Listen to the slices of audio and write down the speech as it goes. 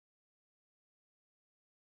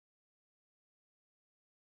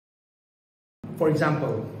For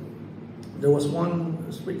example, there was one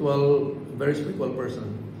very spiritual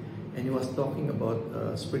person, and he was talking about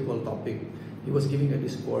a spiritual topic. He was giving a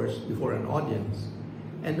discourse before an audience,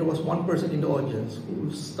 and there was one person in the audience who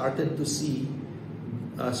started to see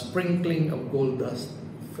a sprinkling of gold dust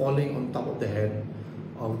falling on top of the head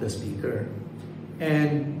of the speaker.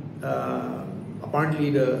 And apparently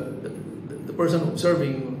the person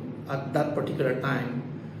observing at that particular time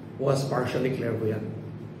was partially clairvoyant.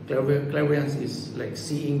 Clairvoyance is like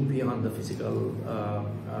seeing beyond the physical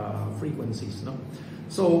frequencies, no?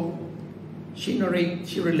 So she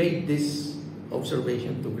relayed this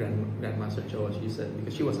observation to Grandmaster Cho. She said,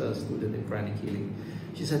 because she was a student in pranic healing,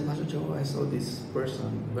 she said, Master Cho, I saw this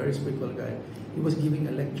person, very spiritual guy. He was giving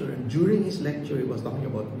a lecture, and during his lecture, he was talking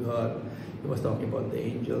about God, he was talking about the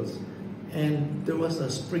angels, and there was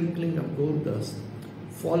a sprinkling of gold dust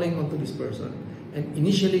falling onto this person. And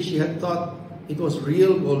initially, she had thought it was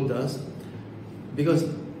real gold dust because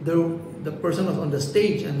the person was on the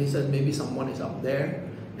stage, and he said maybe someone is up there,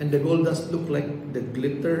 and the gold dust looked like the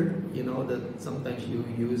glitter, you know, that sometimes you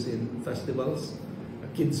use in festivals.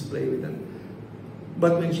 Kids play with them.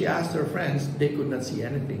 But when she asked her friends, they could not see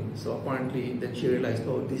anything. So apparently, then she realized,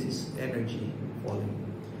 oh, this is energy falling.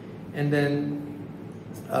 And then,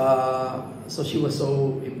 so she was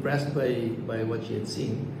so impressed by what she had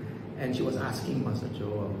seen, and she was asking Master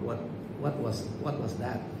Cho, what was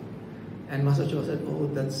that? And Master Cho said, oh,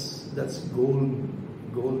 that's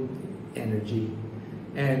gold energy,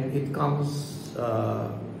 and it comes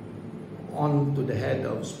onto the head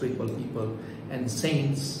of spiritual people, and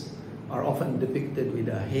saints are often depicted with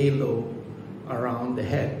a halo around the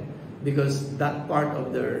head, because that part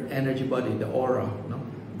of their energy body, the aura, no,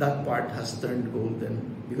 that part has turned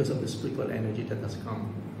golden because of the spiritual energy that has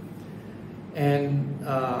come. And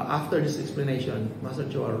after this explanation, Master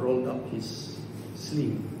Choa rolled up his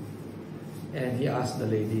sleeve, and he asked the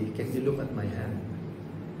lady, can you look at my hand?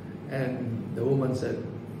 And the woman said,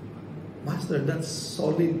 Master, that's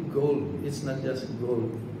solid gold. It's not just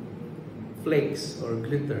gold flakes or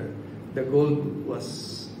glitter. The gold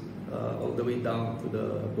was all the way down to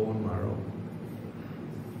the bone marrow.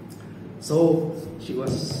 So she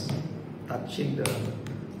was touching to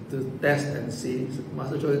test and see,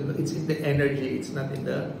 Master Choa, it's in the energy, it's not in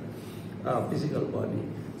the physical body.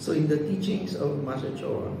 So in the teachings of Master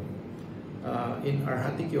Choa, in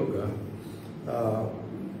Arhatic Yoga,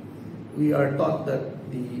 we are taught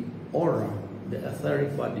that the aura, the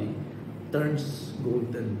etheric body, turns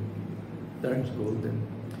golden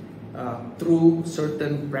through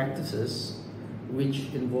certain practices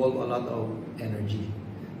which involve a lot of energy.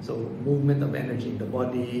 So movement of energy in the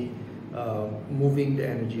body, moving the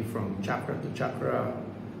energy from chakra to chakra,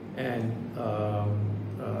 and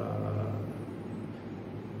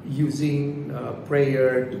using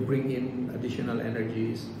prayer to bring in additional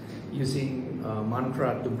energies, using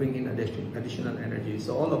mantra to bring in additional energy.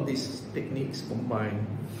 So all of these techniques combined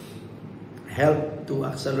help to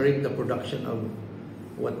accelerate the production of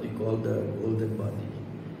what we call the golden body.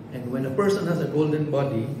 And when a person has a golden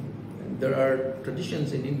body, there are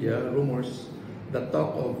traditions in India, rumors, that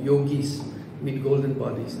talk of yogis with golden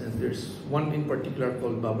bodies. And there's one in particular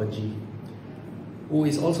called Babaji, who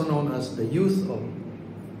is also known as the youth of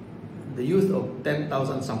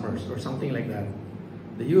 10,000 summers or something like that.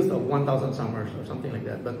 The youth of 1,000 summers or something like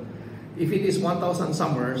that. But if it is 1,000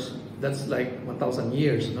 summers, that's like 1,000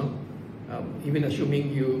 years, no? Even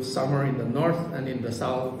assuming you summer in the north and in the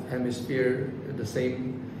south hemisphere the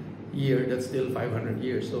same year, that's still 500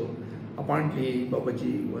 years. So apparently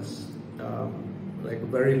Babaji was like a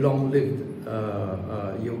very long-lived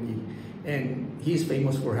yogi, and he's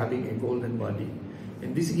famous for having a golden body.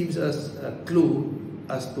 And this gives us a clue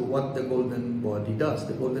as to what the golden body does.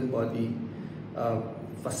 The golden body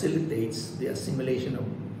facilitates the assimilation of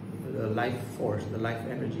the life force, the life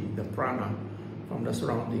energy, the prana from the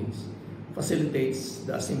surroundings, facilitates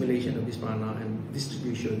the assimilation of this prana and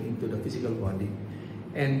distribution into the physical body.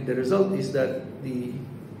 And the result is that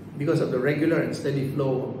because of the regular and steady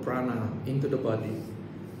flow of prana into the body,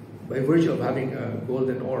 by virtue of having a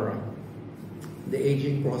golden aura, the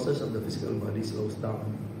aging process of the physical body slows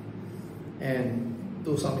down. And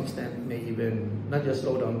to some extent may even, not just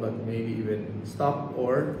slow down, but maybe even stop,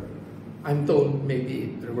 or I'm told maybe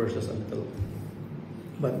it reverses a little.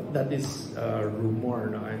 But that is a rumor.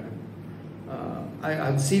 No? I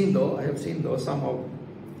have seen though some of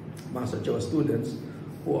Master Choa's students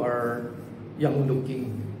who are young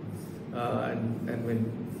looking, and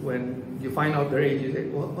when you find out their age, you say,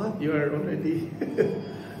 what? You are already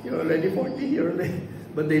you're already 40,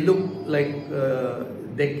 but they look like a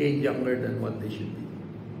decade younger than what they should be.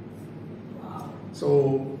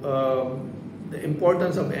 So the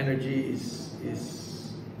importance of energy is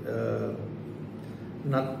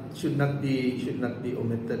should not be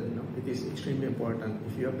omitted. You know, it is extremely important.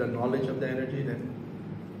 If you have the knowledge of the energy, then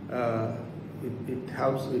it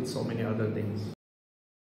helps with so many other things.